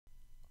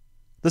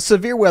The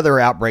severe weather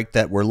outbreak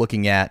that we're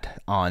looking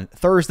at on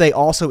Thursday,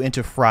 also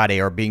into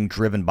Friday, are being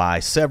driven by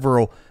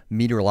several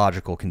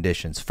meteorological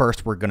conditions.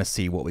 First, we're going to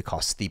see what we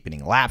call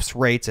steepening lapse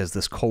rates as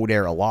this cold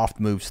air aloft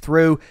moves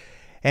through,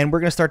 and we're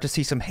going to start to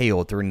see some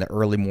hail during the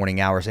early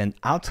morning hours. And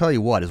I'll tell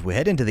you what, as we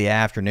head into the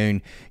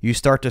afternoon, you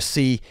start to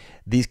see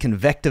these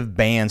convective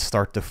bands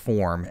start to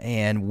form.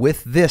 And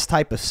with this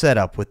type of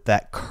setup, with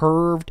that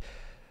curved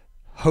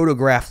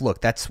hodograph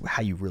look, that's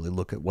how you really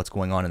look at what's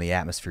going on in the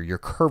atmosphere. Your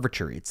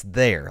curvature, it's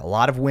there. A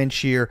lot of wind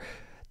shear.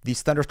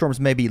 These thunderstorms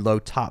may be low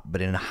top,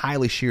 but in a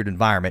highly sheared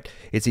environment,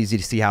 it's easy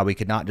to see how we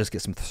could not just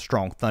get some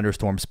strong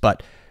thunderstorms,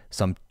 but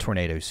some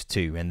tornadoes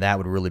too. And that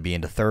would really be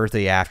into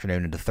Thursday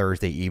afternoon into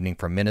Thursday evening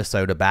from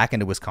Minnesota back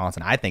into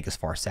Wisconsin. I think as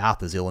far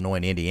south as Illinois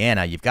and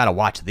Indiana. You've got to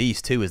watch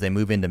these too as they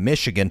move into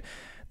Michigan.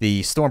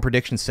 The Storm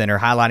Prediction Center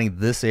highlighting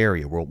this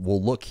area.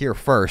 We'll look here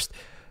first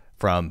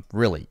from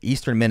really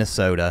eastern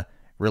Minnesota.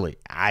 Really,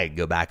 I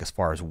go back as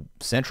far as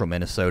central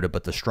Minnesota,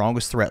 but the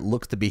strongest threat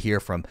looks to be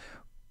here from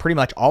pretty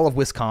much all of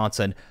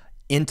Wisconsin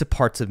into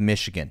parts of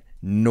Michigan,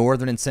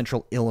 northern and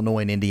central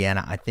Illinois and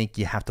Indiana. I think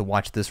you have to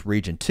watch this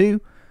region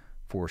too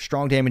for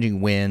strong damaging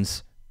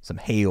winds, some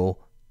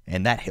hail,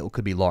 and that hail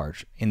could be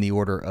large in the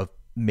order of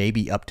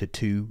maybe up to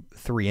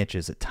 2-3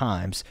 inches at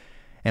times.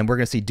 And we're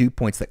going to see dew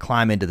points that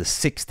climb into the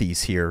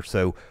 60s here.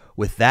 So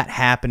with that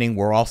happening,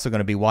 we're also going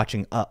to be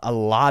watching a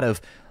lot of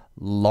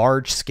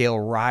large-scale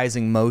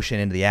rising motion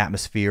into the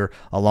atmosphere,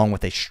 along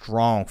with a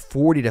strong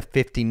 40 to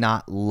 50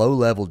 knot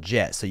low-level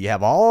jet. So you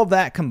have all of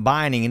that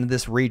combining into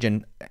this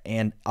region,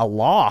 and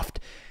aloft,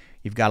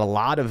 you've got a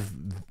lot of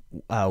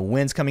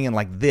winds coming in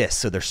like this.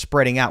 So they're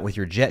spreading out with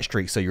your jet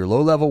streak. So your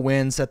low-level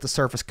winds at the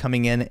surface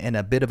coming in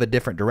a bit of a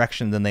different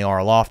direction than they are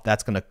aloft.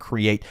 That's going to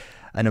create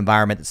an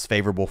environment that's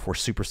favorable for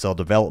supercell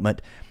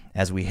development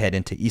as we head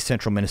into east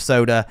central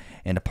Minnesota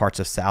and to parts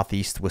of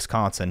southeast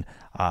Wisconsin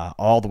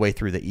all the way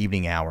through the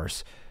evening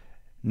hours.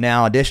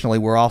 Now, additionally,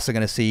 we're also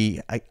going to see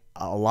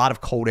a lot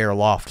of cold air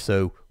aloft.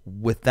 So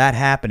with that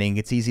happening,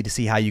 it's easy to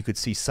see how you could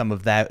see some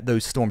of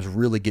those storms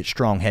really get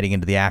strong heading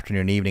into the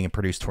afternoon and evening and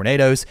produce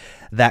tornadoes.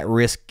 That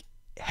risk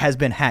has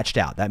been hatched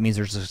out. That means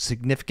there's a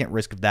significant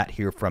risk of that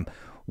here from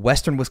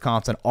western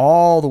Wisconsin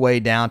all the way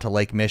down to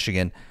Lake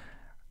Michigan.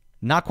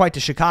 Not quite to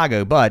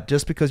Chicago, but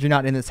just because you're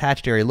not in this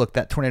hatched area, look,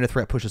 that tornado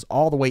threat pushes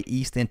all the way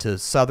east into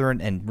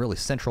southern and really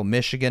central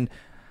Michigan,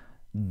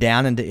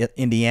 down into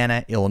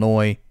Indiana,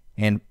 Illinois,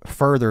 and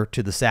further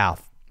to the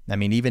south. I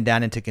mean, even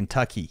down into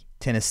Kentucky,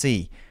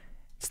 Tennessee.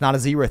 It's not a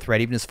zero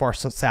threat, even as far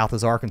south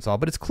as Arkansas,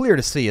 but it's clear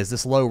to see as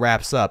this low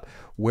wraps up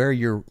where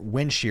your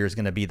wind shear is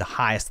going to be the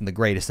highest and the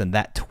greatest, and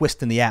that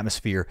twist in the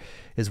atmosphere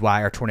is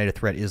why our tornado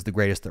threat is the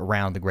greatest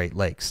around the Great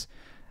Lakes.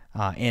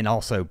 And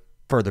also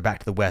further back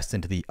to the west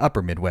into the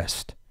upper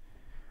Midwest.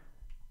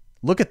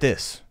 Look at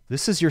this.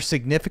 This is your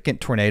significant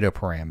tornado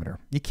parameter.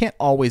 You can't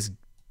always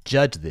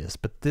judge this,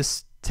 but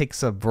this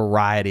takes a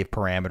variety of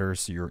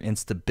parameters, your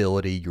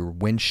instability, your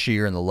wind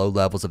shear, and the low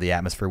levels of the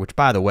atmosphere, which,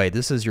 by the way,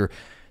 this is your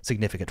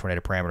significant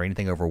tornado parameter.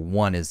 Anything over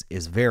 1 is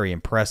very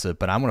impressive,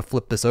 but I'm going to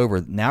flip this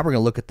over. Now we're going to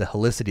look at the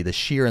helicity, the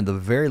shear, and the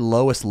very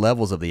lowest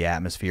levels of the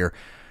atmosphere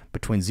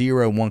between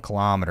 0 and 1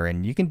 kilometer,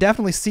 and you can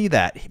definitely see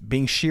that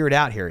being sheared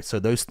out here. So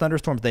those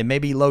thunderstorms, they may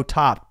be low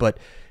topped, but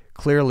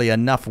clearly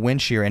enough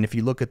wind shear. And if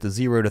you look at the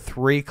 0 to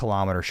 3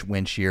 kilometer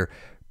wind shear,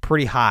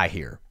 pretty high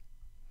here.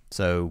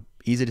 So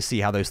easy to see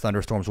how those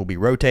thunderstorms will be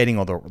rotating,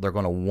 although they're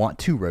going to want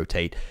to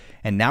rotate.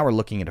 And now we're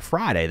looking into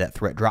Friday. That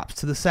threat drops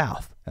to the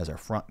south as our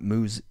front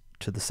moves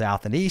to the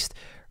south and east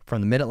from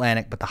the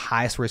mid-Atlantic, but the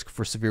highest risk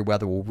for severe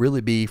weather will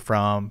really be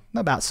from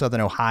about southern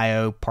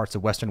Ohio, parts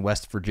of western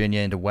West Virginia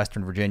into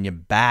western Virginia,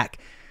 back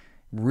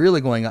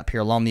really going up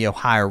here along the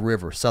Ohio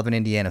River, southern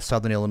Indiana,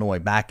 southern Illinois,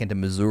 back into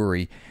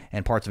Missouri,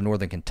 and parts of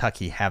northern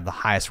Kentucky have the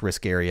highest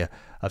risk area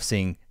of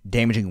seeing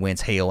damaging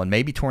winds, hail, and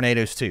maybe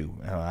tornadoes too.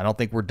 I don't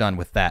think we're done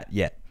with that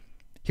yet.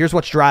 Here's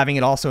what's driving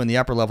it also in the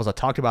upper levels. I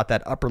talked about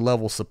that upper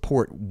level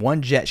support.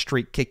 One jet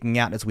streak kicking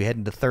out as we head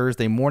into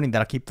Thursday morning.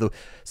 That'll keep the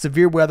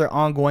severe weather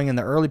ongoing in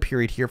the early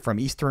period here from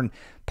eastern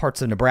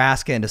parts of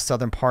Nebraska into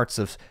southern parts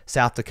of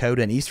South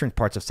Dakota and eastern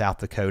parts of South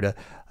Dakota.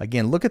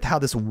 Again, look at how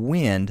this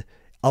wind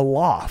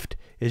aloft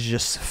is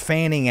just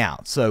fanning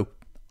out. So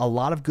a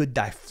lot of good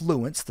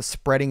diffluence, the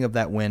spreading of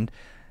that wind,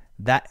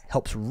 that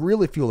helps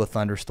really fuel the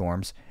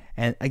thunderstorms.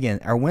 And again,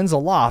 our winds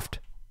aloft,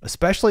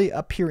 especially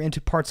up here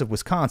into parts of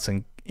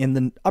Wisconsin, in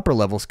the upper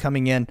levels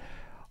coming in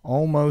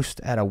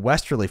almost at a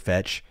westerly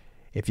fetch.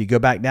 If you go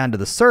back down to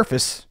the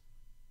surface,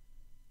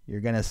 you're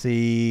going to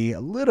see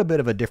a little bit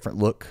of a different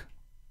look.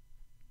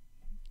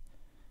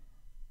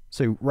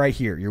 So right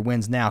here, your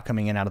winds now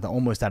coming in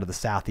almost out of the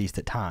southeast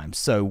at times.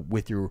 So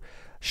with your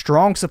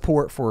strong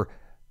support for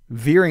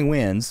veering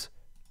winds,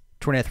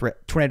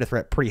 tornado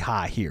threat pretty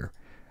high here.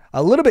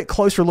 A little bit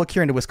closer look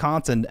here into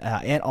Wisconsin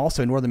and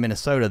also northern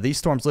Minnesota. These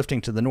storms lifting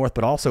to the north,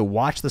 but also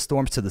watch the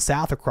storms to the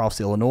south across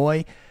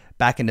Illinois,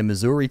 back into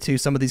Missouri too.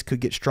 Some of these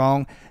could get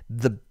strong.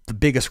 The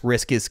biggest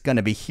risk is going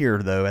to be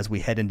here, though, as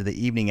we head into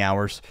the evening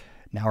hours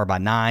Now we're by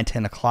 9,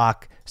 10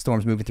 o'clock.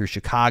 Storms moving through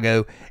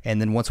Chicago. And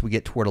then once we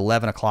get toward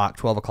 11 o'clock,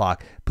 12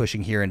 o'clock,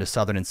 pushing here into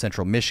southern and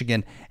central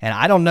Michigan. And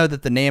I don't know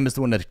that the NAM is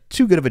doing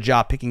too good of a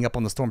job picking up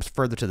on the storms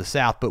further to the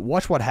south, but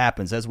watch what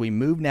happens as we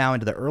move now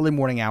into the early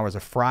morning hours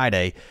of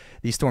Friday.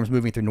 These storms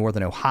moving through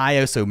northern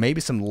Ohio, so maybe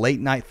some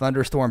late night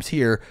thunderstorms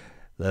here.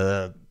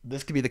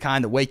 This could be the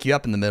kind that wake you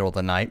up in the middle of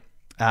the night.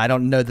 I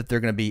don't know that they're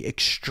going to be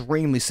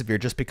extremely severe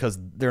just because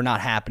they're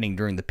not happening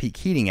during the peak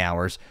heating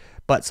hours,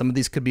 but some of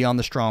these could be on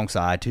the strong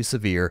side, too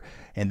severe.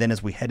 And then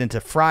as we head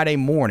into Friday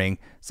morning,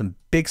 some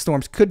big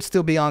storms could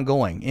still be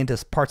ongoing into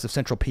parts of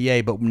central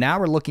PA, but now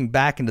we're looking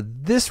back into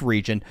this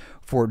region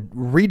for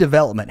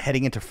redevelopment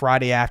heading into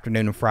Friday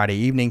afternoon and Friday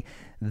evening.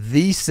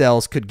 These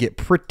cells could get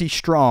pretty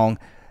strong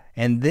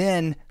and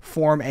then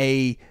form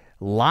a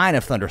line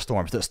of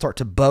thunderstorms that start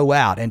to bow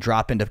out and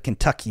drop into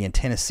Kentucky and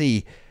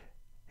Tennessee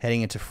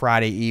heading into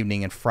Friday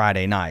evening and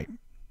Friday night.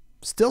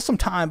 Still some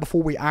time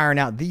before we iron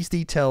out these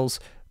details,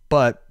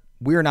 but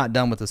we're not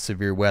done with the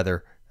severe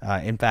weather.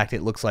 In fact,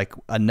 it looks like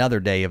another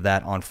day of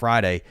that on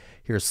Friday.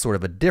 Here's sort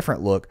of a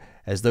different look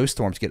as those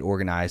storms get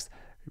organized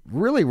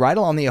really right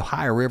along the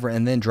Ohio River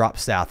and then drop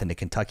south into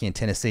Kentucky and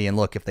Tennessee. And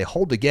look, if they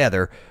hold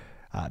together,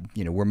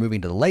 we're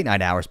moving to the late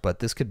night hours, but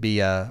this could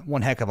be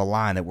one heck of a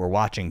line that we're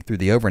watching through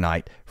the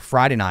overnight,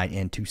 Friday night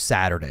into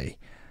Saturday.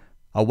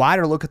 A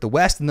wider look at the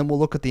west, and then we'll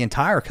look at the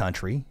entire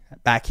country.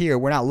 Back here,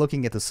 we're not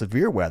looking at the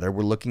severe weather.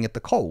 We're looking at the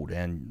cold.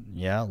 And,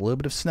 yeah, a little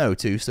bit of snow,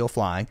 too, still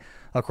flying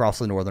across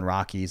the northern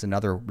Rockies.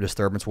 Another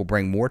disturbance will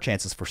bring more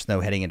chances for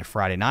snow heading into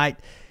Friday night,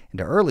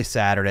 into early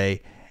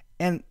Saturday.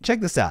 And check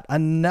this out.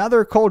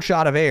 Another cold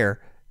shot of air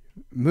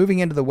moving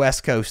into the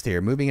west coast here,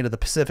 moving into the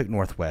Pacific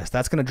Northwest.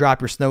 That's going to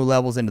drop your snow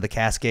levels into the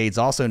Cascades,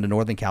 also into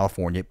northern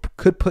California. It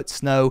could put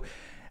snow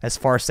as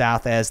far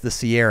south as the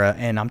Sierra.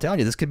 And I'm telling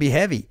you, this could be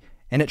heavy.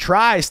 And it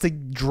tries to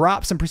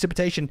drop some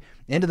precipitation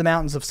into the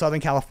mountains of Southern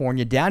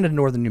California, down into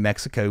northern New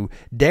Mexico.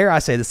 Dare I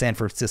say the San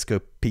Francisco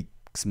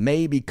peaks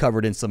may be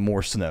covered in some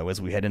more snow as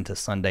we head into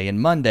Sunday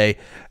and Monday.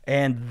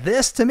 And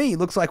this, to me,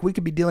 looks like we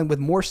could be dealing with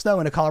more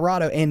snow into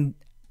Colorado. And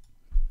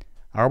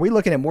are we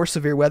looking at more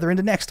severe weather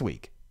into next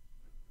week?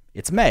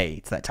 It's May.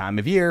 It's that time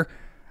of year.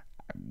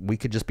 We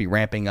could just be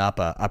ramping up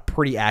a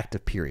pretty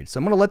active period. So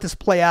I'm going to let this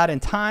play out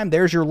in time.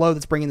 There's your low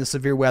that's bringing the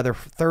severe weather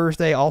for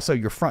Thursday. Also,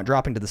 your front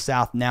dropping to the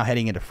south now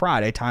heading into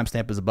Friday.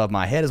 Timestamp is above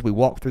my head as we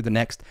walk through the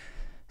next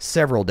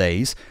several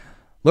days.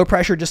 Low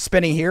pressure just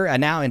spinning here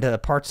and now into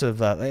parts of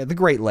the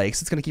Great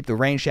Lakes. It's going to keep the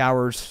rain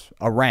showers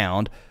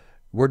around.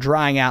 We're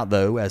drying out,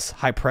 though, as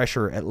high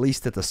pressure, at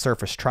least at the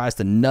surface, tries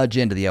to nudge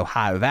into the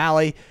Ohio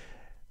Valley.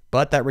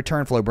 But that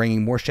return flow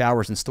bringing more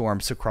showers and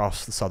storms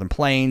across the southern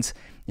plains,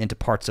 into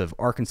parts of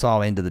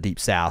Arkansas, into the deep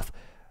south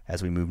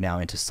as we move now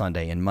into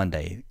Sunday and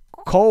Monday.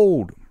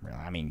 Cold,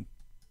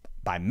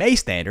 by May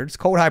standards,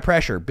 cold high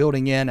pressure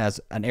building in as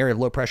an area of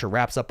low pressure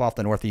wraps up off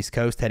the northeast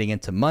coast heading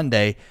into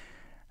Monday.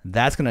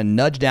 That's going to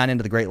nudge down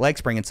into the Great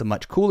Lakes, bringing some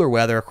much cooler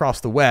weather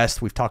across the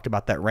west. We've talked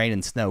about that rain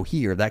and snow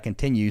here. That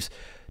continues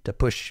to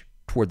push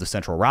toward the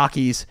central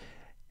Rockies.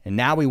 And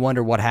now we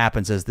wonder what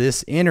happens as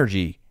this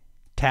energy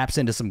taps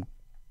into some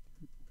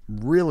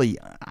really,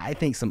 I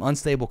think, some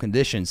unstable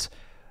conditions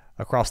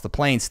across the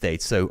plain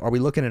states. So are we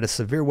looking at a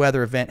severe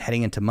weather event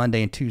heading into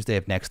Monday and Tuesday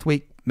of next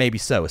week? Maybe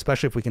so,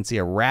 especially if we can see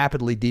a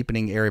rapidly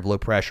deepening area of low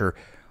pressure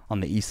on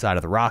the east side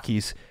of the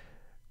Rockies.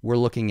 We're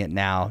looking at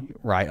now,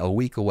 right, a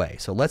week away.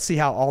 So let's see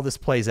how all this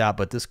plays out,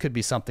 but this could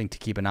be something to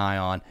keep an eye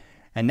on.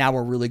 And now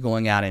we're really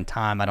going out in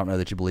time. I don't know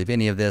that you believe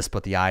any of this,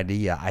 but the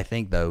idea, I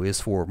think, though, is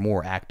for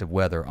more active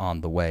weather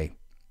on the way.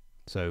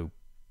 So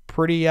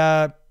pretty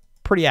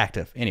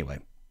active anyway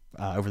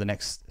over the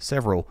next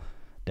several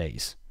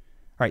days.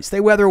 All right,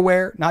 stay weather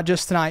aware, not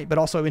just tonight, but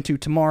also into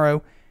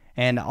tomorrow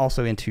and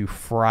also into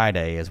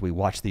Friday as we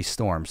watch these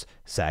storms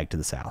sag to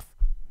the south.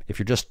 If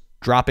you're just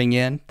dropping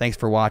in, thanks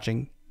for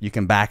watching. You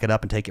can back it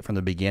up and take it from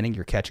the beginning.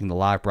 You're catching the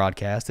live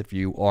broadcast. If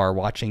you are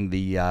watching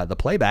the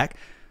playback,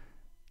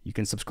 you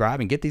can subscribe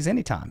and get these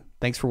anytime.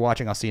 Thanks for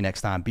watching. I'll see you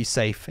next time. Be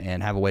safe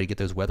and have a way to get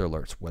those weather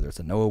alerts, whether it's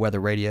a NOAA weather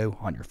radio,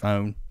 on your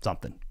phone,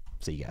 something.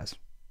 See you guys.